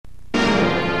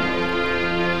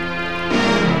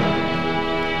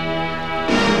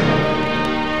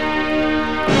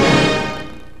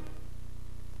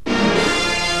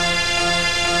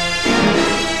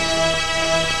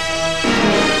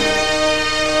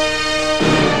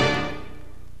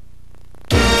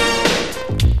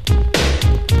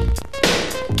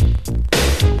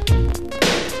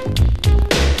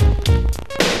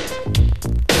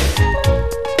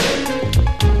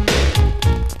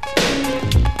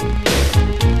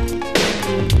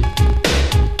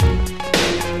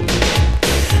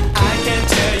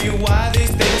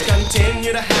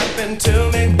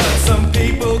happen to me, but some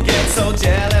people get so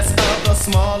jealous of the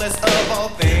smallest of all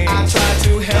things. I try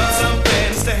to help some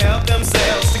friends to help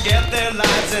themselves to get their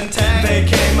lives intact. They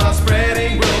came out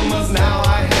spreading rumors, now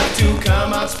I have to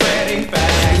come out spreading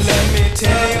facts. Let me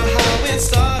tell you how it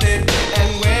started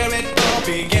and where it all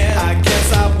began. I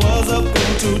guess I was a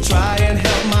fool to try and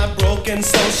help my broken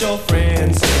social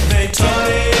friends. They told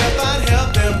me if I'd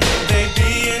help them, they'd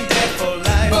be in debt for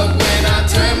life. But when I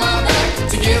turned my back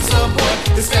to give support,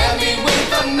 they stabbed me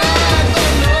with a knife.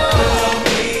 Oh no,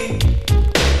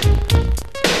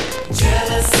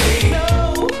 jealousy.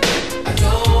 No, I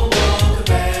don't want the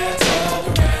bad talk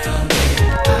around me.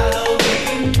 I don't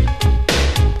need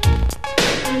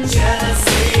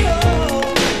jealousy. No,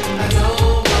 I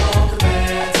don't want the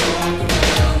bad talk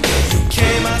around me. You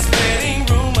came out spreading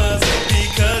rumors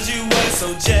because you were so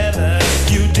jealous.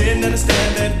 You didn't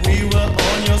understand that we were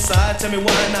on your side. Tell me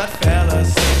why not, fellas?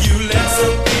 You let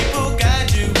some people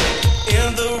guide you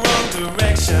in the wrong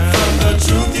direction. From the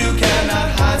truth you cannot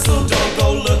hide, so don't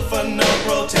go look for no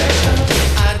protection.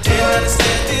 I didn't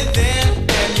understand it then,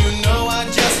 and you know I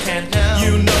just can't now.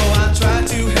 You know I tried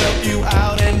to help you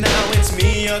out, and now it's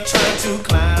me you're trying to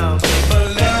clown. But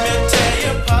let me tell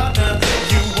you, partner,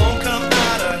 you won't come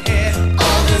out ahead.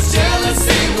 All this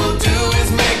jealousy will do is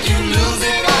make you lose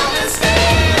it all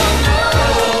instead. Oh no,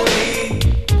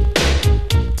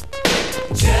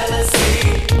 jealousy.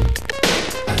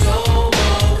 I don't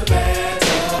want the bad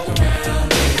talk around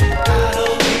me. I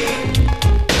don't need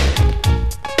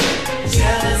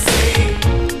jealousy.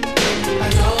 I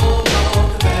don't want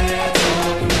the bad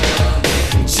talk around me.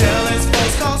 Jealous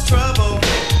folks cause trouble,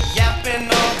 yapping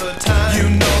all the time. You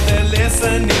know they're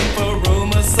listening for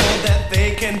rumors so that they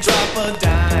can drop a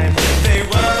dime. They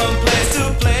run from place to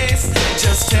place,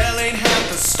 just telling half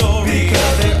the story.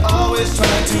 Because they're always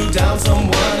trying to down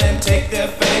someone and take their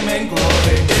fame and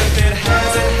glory. If it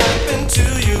hasn't happened to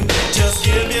you, just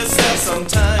give yourself some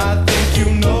time. I think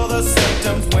you know the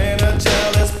symptoms when a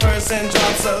jealous person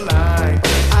drops a line.